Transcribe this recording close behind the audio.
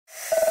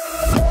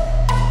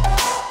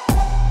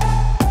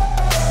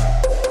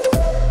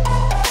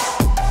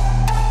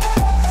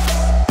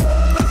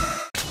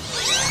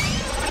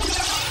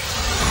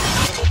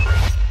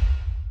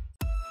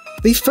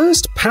The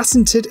first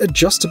patented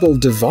adjustable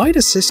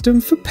divider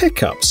system for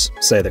pickups,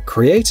 say the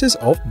creators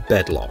of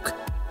BedLock.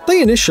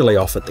 They initially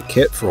offered the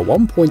kit for a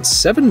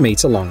 1.7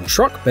 meter long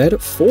truck bed at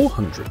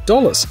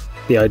 $400.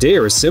 The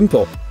idea is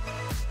simple.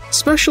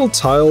 Special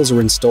tiles are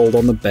installed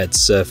on the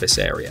bed's surface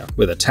area,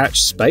 with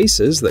attached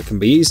spacers that can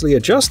be easily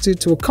adjusted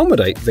to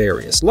accommodate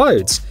various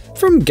loads,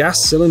 from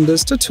gas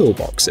cylinders to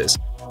toolboxes.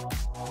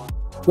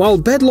 While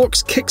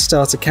BedLock's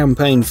Kickstarter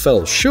campaign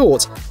fell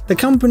short, the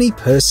company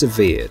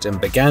persevered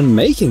and began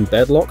making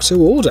BedLock to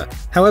order.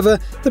 However,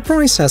 the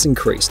price has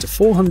increased to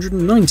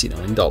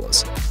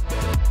 $499.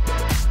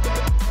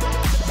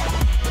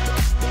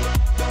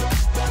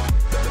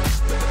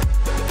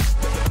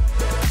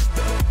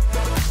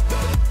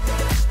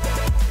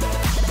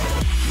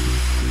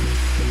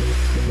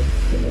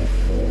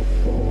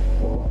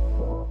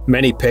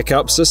 Many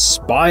pickups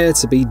aspire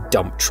to be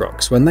dump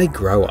trucks when they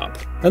grow up,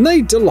 and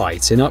they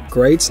delight in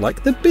upgrades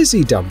like the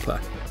Busy Dumper.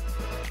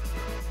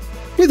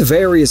 With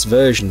various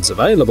versions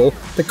available,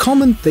 the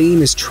common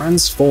theme is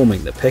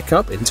transforming the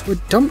pickup into a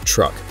dump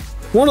truck.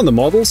 One of the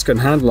models can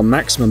handle a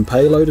maximum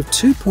payload of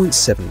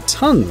 2.7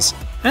 tons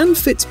and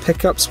fits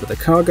pickups with a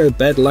cargo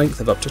bed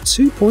length of up to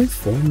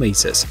 2.4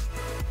 meters.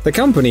 The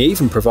company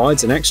even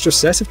provides an extra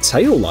set of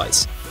tail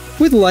lights.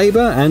 With labor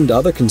and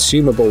other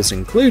consumables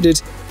included,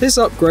 this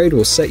upgrade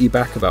will set you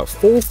back about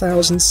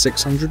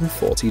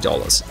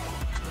 $4,640.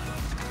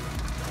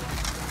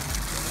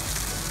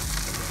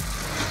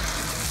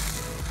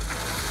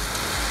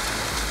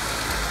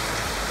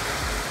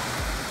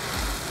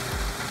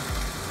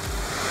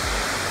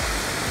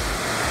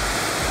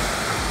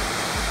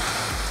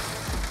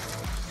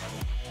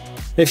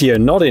 If you're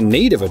not in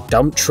need of a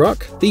dump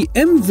truck, the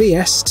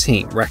MVS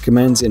team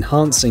recommends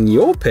enhancing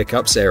your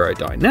pickup's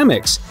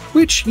aerodynamics,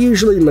 which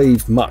usually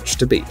leave much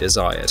to be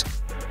desired.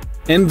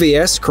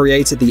 MVS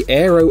created the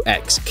Aero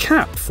X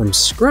cap from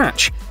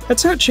scratch,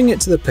 attaching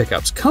it to the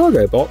pickup's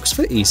cargo box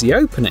for easy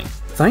opening,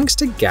 thanks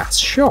to gas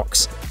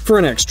shocks. For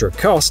an extra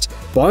cost,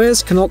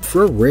 buyers can opt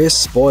for a rear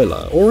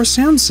spoiler or a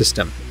sound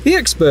system. The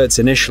experts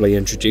initially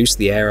introduced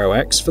the Aero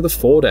X for the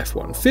Ford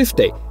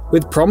F-150,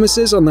 with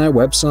promises on their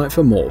website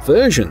for more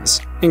versions,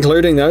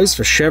 including those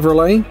for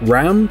Chevrolet,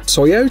 Ram,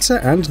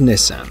 Toyota, and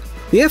Nissan.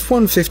 The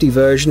F-150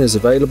 version is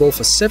available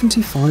for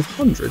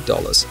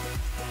 $7,500.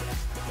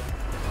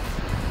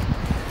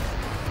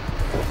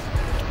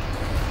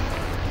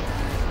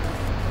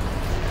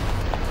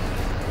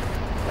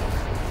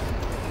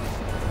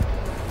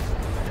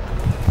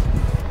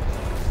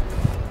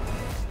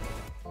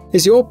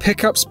 Is your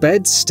pickup's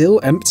bed still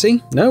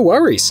empty? No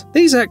worries.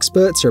 These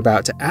experts are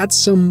about to add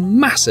some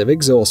massive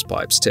exhaust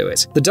pipes to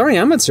it. The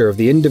diameter of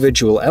the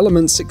individual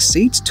elements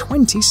exceeds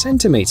 20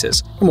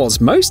 centimeters, and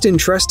what's most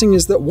interesting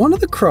is that one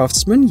of the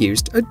craftsmen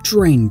used a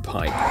drain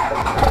pipe.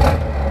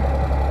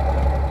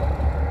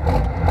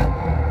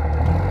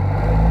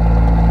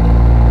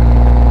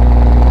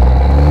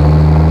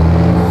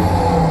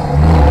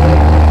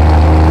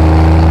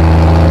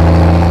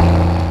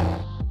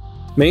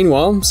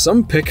 Meanwhile,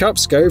 some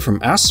pickups go from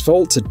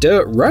asphalt to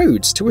dirt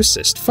roads to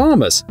assist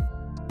farmers.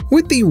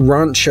 With the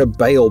Rancher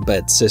Bale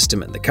bed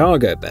system in the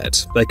cargo bed,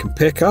 they can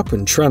pick up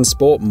and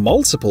transport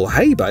multiple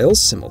hay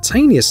bales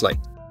simultaneously.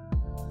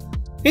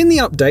 In the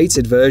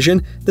updated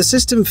version, the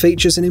system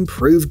features an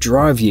improved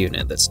drive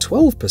unit that's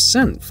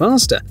 12%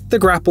 faster. The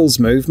grapple's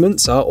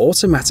movements are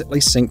automatically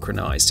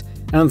synchronized,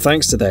 and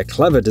thanks to their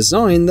clever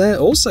design, they're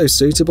also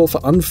suitable for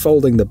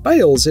unfolding the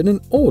bales in an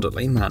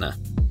orderly manner.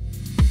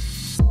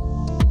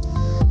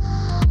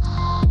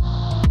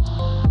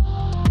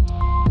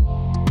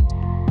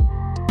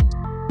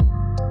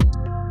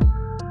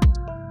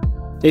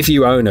 If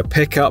you own a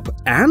pickup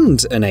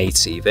and an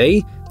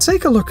ATV,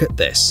 take a look at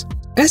this.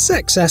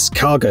 SXS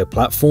cargo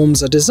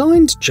platforms are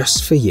designed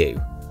just for you.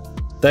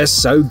 They're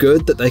so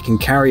good that they can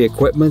carry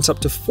equipment up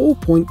to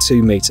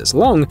 4.2 meters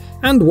long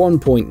and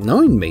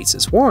 1.9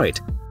 meters wide.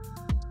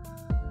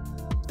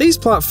 These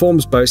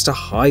platforms boast a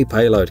high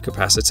payload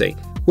capacity,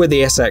 with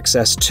the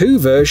SXS2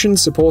 version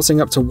supporting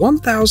up to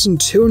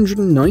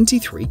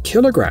 1,293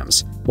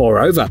 kilograms.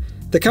 Moreover,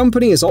 the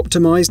company has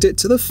optimized it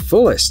to the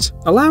fullest,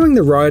 allowing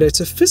the rider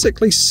to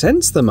physically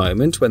sense the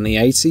moment when the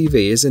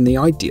ATV is in the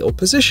ideal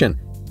position.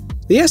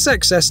 The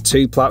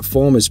SXS2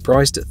 platform is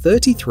priced at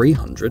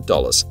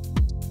 $3,300.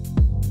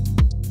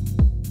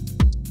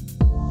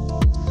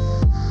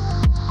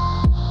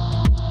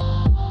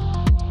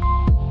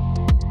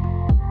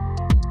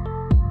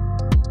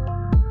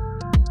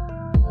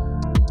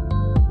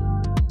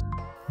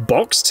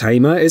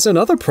 BoxTamer is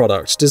another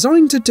product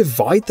designed to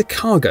divide the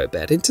cargo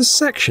bed into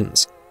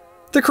sections.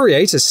 The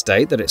creators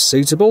state that it's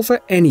suitable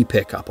for any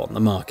pickup on the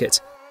market.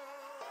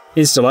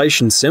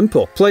 Installation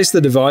simple. Place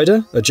the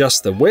divider,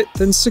 adjust the width,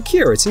 and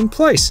secure it in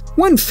place.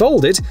 When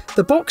folded,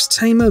 the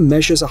BoxTamer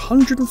measures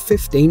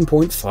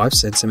 115.5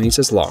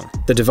 centimeters long.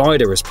 The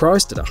divider is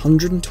priced at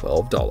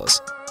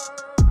 $112.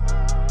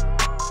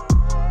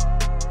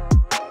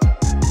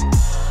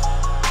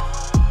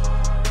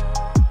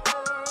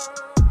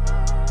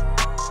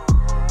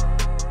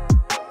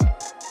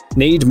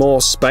 Need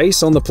more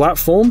space on the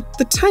platform?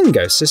 The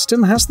TANGO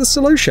system has the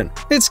solution.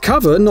 Its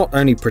cover not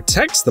only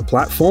protects the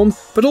platform,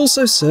 but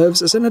also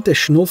serves as an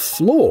additional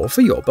floor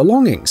for your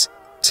belongings.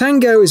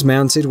 TANGO is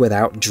mounted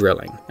without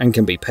drilling and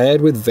can be paired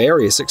with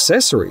various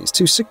accessories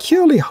to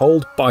securely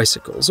hold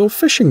bicycles or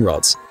fishing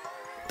rods.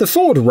 The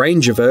Ford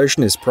Ranger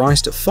version is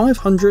priced at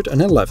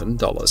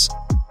 $511.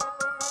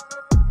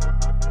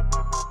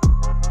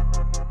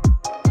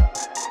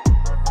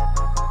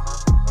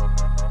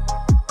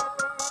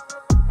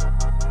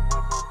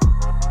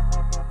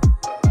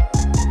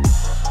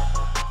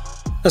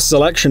 A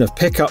selection of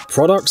pickup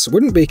products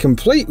wouldn't be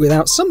complete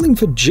without something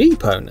for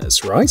Jeep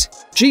owners, right?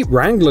 Jeep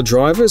Wrangler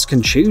drivers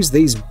can choose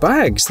these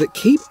bags that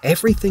keep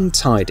everything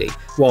tidy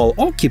while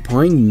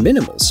occupying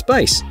minimal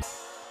space.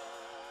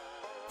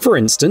 For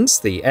instance,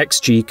 the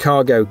XG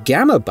Cargo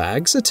Gamma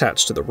bags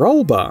attach to the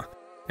roll bar,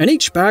 and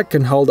each bag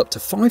can hold up to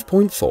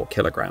 5.4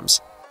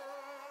 kilograms.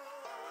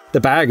 The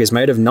bag is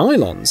made of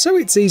nylon, so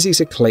it's easy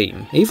to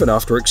clean, even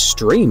after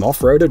extreme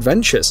off-road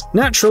adventures.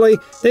 Naturally,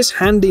 this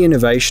handy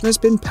innovation has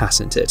been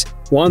patented.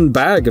 One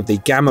bag of the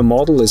Gamma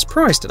model is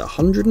priced at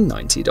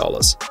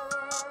 $190.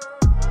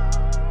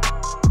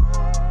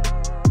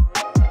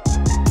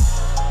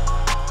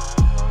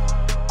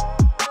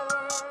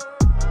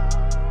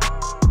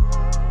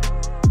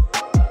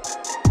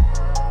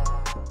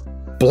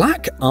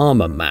 Black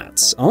Armour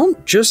mats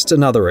aren't just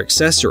another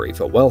accessory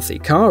for wealthy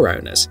car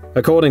owners.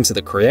 According to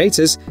the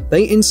creators,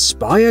 they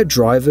inspire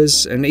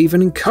drivers and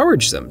even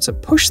encourage them to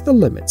push the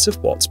limits of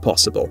what's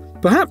possible.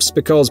 Perhaps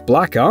because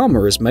Black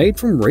Armour is made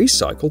from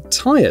recycled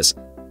tires.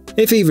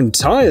 If even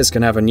tires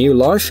can have a new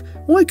life,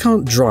 why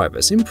can't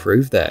drivers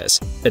improve theirs?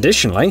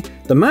 Additionally,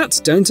 the mats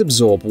don't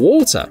absorb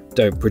water,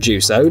 don't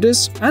produce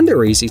odors, and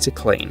are easy to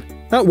clean.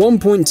 At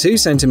 1.2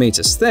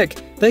 centimeters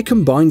thick, they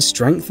combine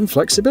strength and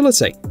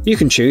flexibility. You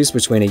can choose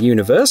between a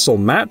universal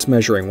mat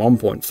measuring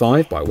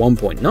 1.5 by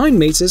 1.9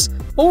 meters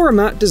or a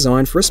mat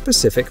designed for a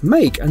specific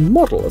make and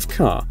model of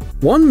car.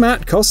 One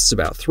mat costs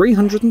about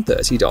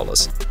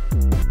 $330.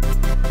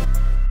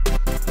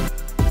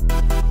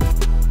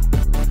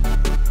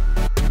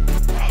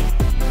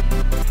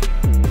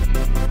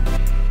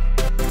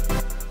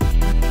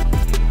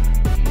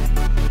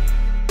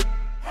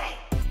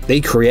 The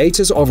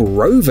creators of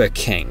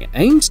RoverKing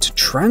aimed to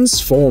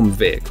transform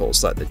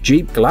vehicles like the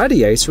Jeep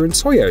Gladiator and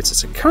Toyota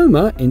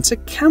Tacoma into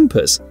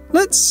campers.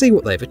 Let's see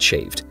what they've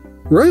achieved.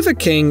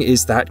 RoverKing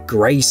is that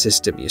grey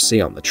system you see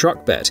on the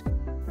truck bed.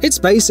 Its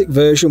basic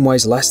version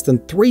weighs less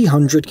than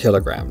 300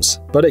 kilograms,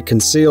 but it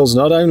conceals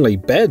not only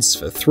beds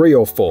for 3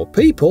 or 4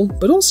 people,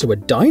 but also a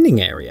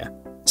dining area.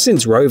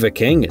 Since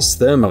RoverKing is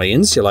thermally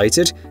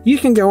insulated, you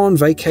can go on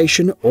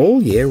vacation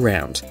all year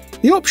round.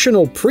 The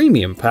optional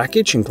premium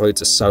package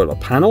includes a solar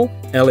panel,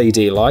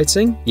 LED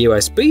lighting,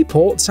 USB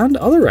ports, and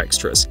other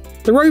extras.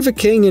 The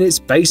RoverKing in its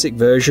basic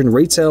version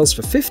retails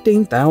for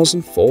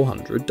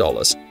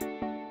 $15,400.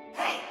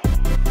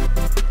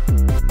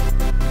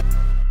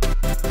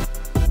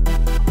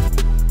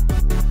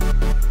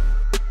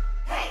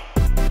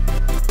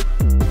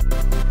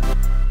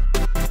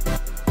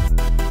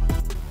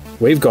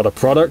 We've got a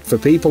product for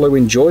people who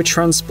enjoy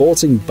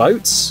transporting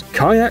boats,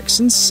 kayaks,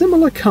 and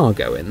similar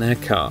cargo in their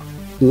car.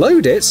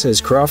 Loadit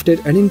has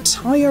crafted an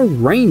entire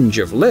range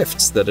of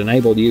lifts that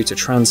enable you to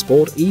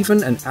transport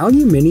even an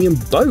aluminium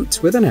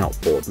boat with an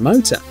outboard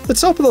motor. The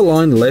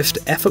top-of-the-line lift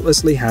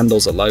effortlessly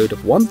handles a load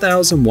of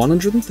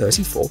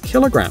 1,134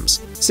 kilograms.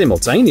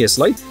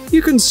 Simultaneously,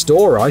 you can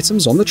store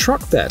items on the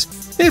truck bed.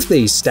 If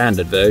these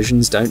standard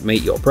versions don't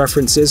meet your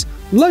preferences,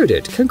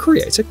 Loadit can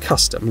create a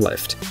custom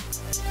lift.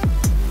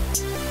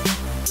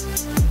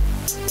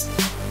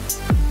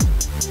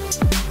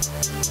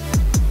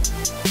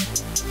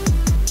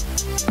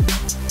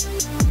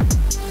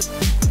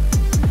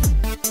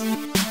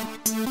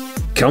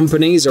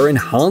 Companies are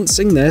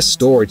enhancing their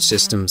storage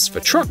systems for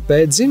truck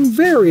beds in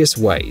various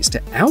ways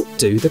to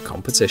outdo the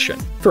competition.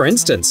 For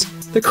instance,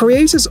 the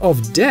creators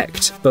of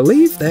Decked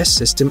believe their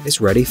system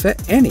is ready for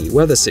any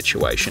weather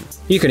situation.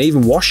 You can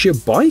even wash your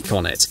bike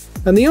on it,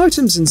 and the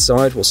items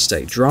inside will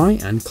stay dry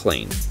and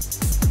clean.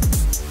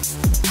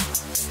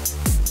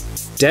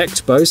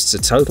 Decked boasts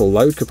a total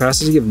load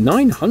capacity of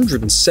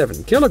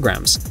 907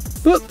 kilograms,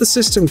 but the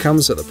system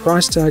comes with a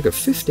price tag of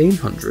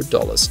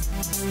 $1,500.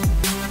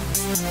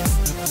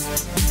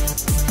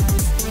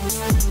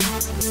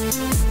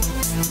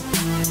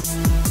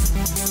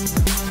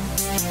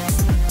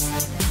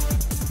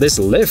 This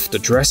lift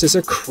addresses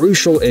a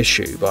crucial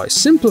issue by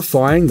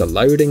simplifying the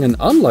loading and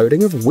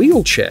unloading of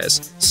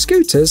wheelchairs,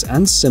 scooters,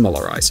 and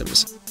similar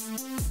items.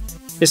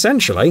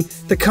 Essentially,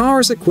 the car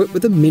is equipped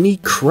with a mini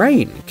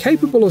crane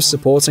capable of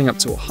supporting up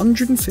to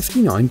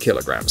 159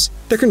 kilograms.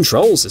 The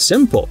controls are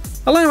simple,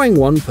 allowing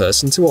one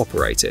person to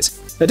operate it.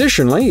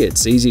 Additionally,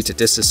 it's easy to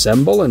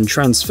disassemble and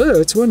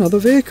transfer to another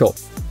vehicle.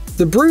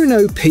 The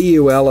Bruno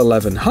PUL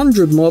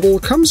 1100 model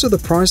comes with a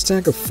price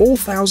tag of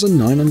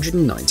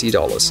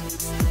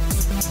 $4,990.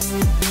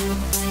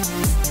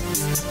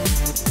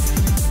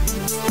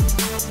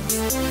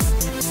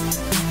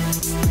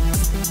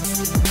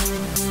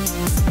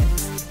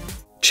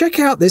 check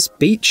out this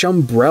beach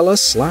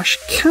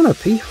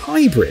umbrella/canopy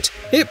hybrid.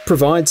 It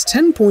provides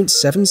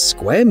 10.7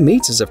 square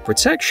meters of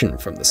protection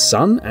from the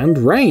sun and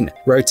rain,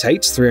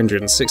 rotates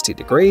 360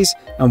 degrees,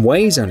 and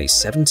weighs only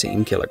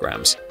 17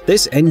 kilograms.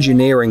 This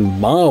engineering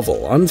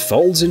marvel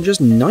unfolds in just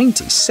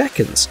 90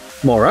 seconds.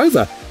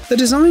 Moreover, the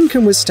design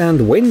can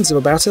withstand winds of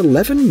about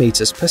 11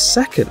 meters per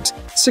second,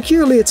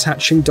 securely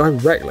attaching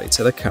directly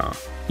to the car.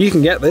 You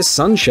can get this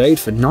sunshade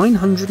for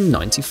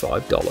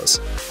 $995.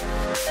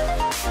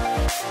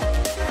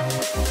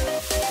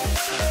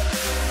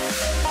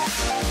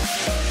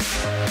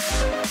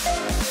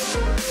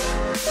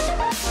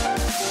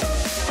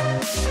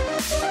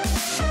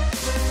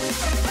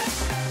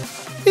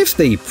 If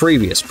the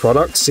previous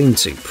product seemed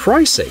too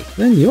pricey,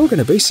 then you're going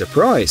to be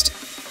surprised.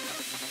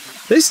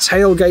 This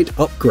tailgate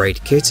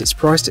upgrade kit is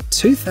priced at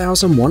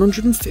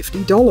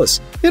 $2,150.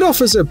 It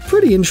offers a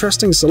pretty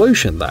interesting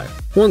solution though.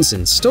 Once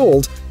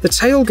installed, the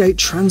tailgate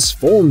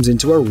transforms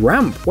into a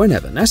ramp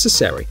whenever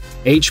necessary.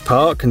 Each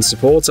part can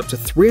support up to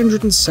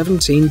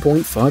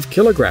 317.5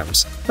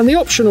 kilograms, and the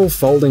optional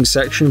folding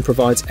section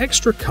provides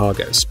extra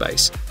cargo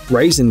space,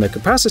 raising the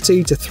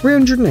capacity to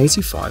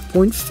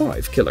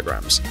 385.5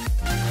 kilograms.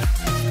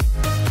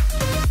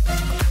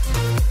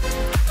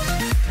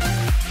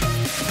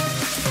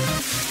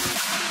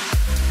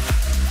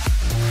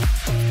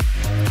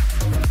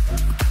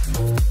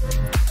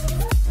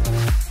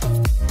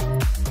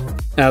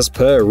 As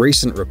per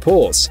recent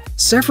reports,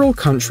 several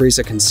countries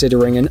are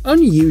considering an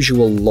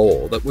unusual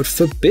law that would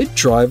forbid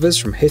drivers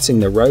from hitting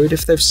the road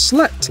if they've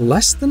slept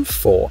less than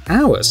 4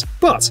 hours.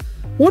 But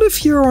what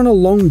if you're on a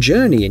long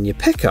journey in your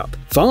pickup,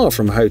 far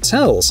from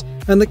hotels,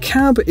 and the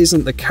cab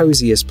isn't the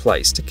coziest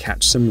place to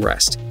catch some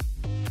rest?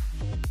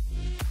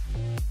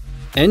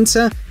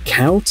 Enter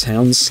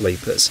Cowtown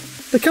Sleepers,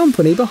 the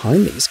company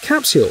behind these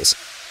capsules.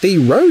 The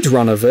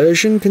Roadrunner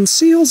version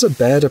conceals a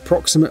bed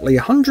approximately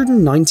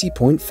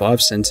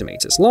 190.5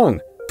 centimeters long.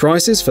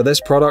 Prices for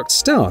this product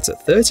start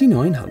at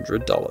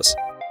 $3,900.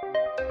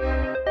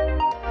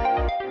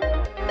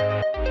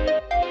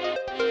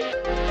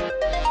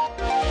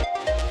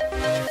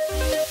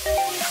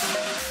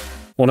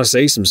 Want to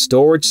see some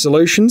storage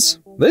solutions?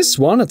 This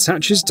one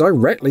attaches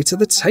directly to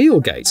the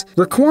tailgate,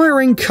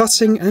 requiring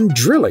cutting and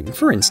drilling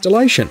for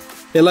installation.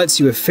 It lets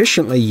you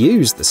efficiently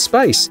use the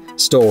space,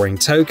 storing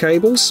tow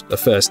cables, a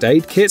first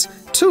aid kit,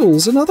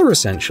 tools, and other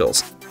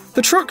essentials.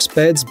 The truck's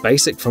bed's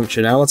basic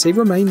functionality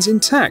remains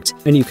intact,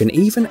 and you can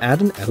even add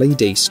an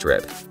LED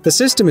strip. The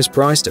system is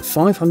priced at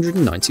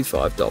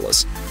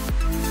 $595.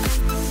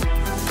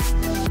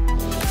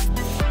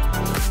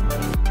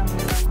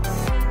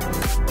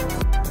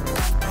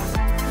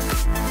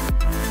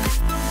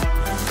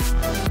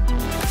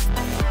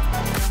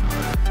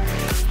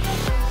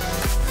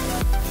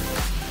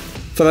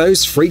 For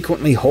those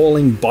frequently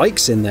hauling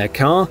bikes in their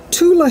car,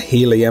 Thule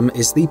Helium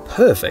is the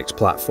perfect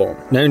platform.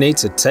 No need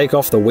to take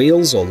off the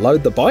wheels or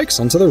load the bikes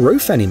onto the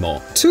roof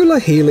anymore. Thule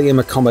Helium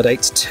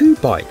accommodates 2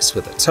 bikes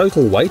with a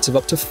total weight of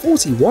up to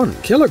 41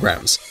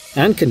 kilograms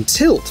and can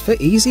tilt for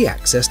easy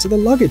access to the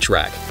luggage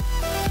rack.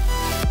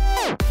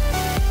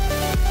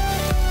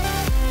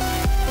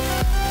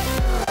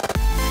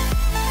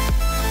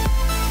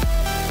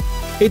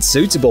 It's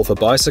suitable for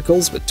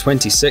bicycles with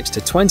 26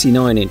 to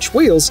 29-inch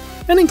wheels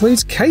and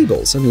includes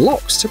cables and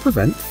locks to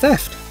prevent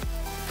theft.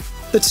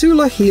 The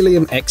Thule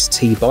Helium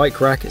XT bike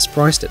rack is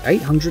priced at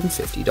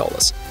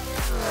 $850.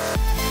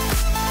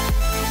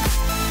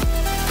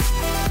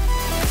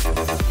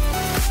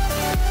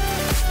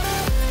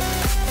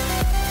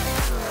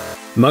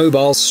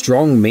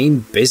 MobileStrong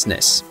mean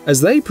business,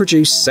 as they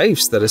produce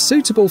safes that are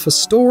suitable for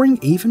storing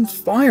even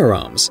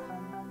firearms.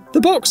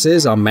 The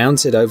boxes are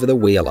mounted over the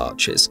wheel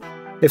arches,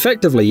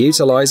 effectively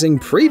utilizing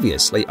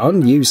previously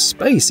unused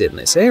space in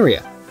this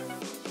area.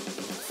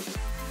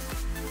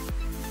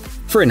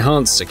 For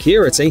enhanced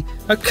security,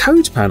 a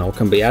code panel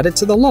can be added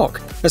to the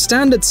lock. A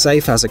standard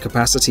safe has a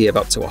capacity of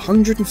up to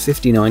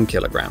 159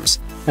 kilograms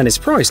and is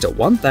priced at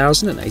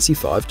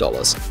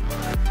 $1,085.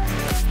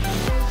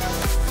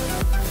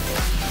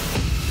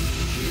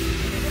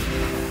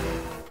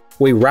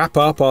 We wrap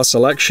up our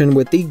selection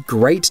with the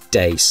Great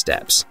Day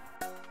Steps.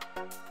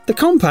 The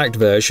compact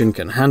version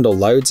can handle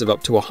loads of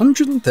up to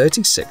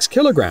 136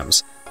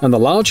 kilograms, and the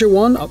larger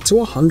one up to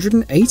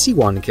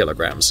 181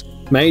 kilograms.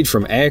 Made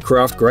from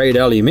aircraft-grade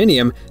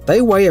aluminium,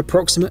 they weigh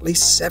approximately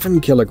 7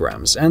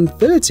 kilograms and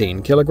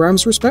 13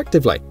 kilograms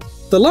respectively.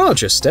 The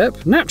larger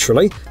step,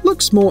 naturally,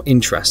 looks more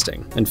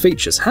interesting and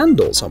features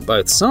handles on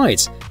both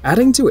sides,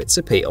 adding to its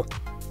appeal.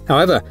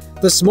 However,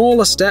 the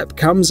smaller step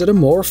comes at a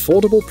more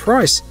affordable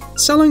price,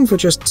 selling for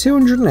just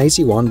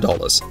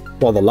 $281,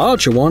 while the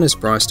larger one is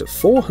priced at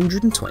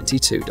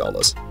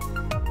 $422.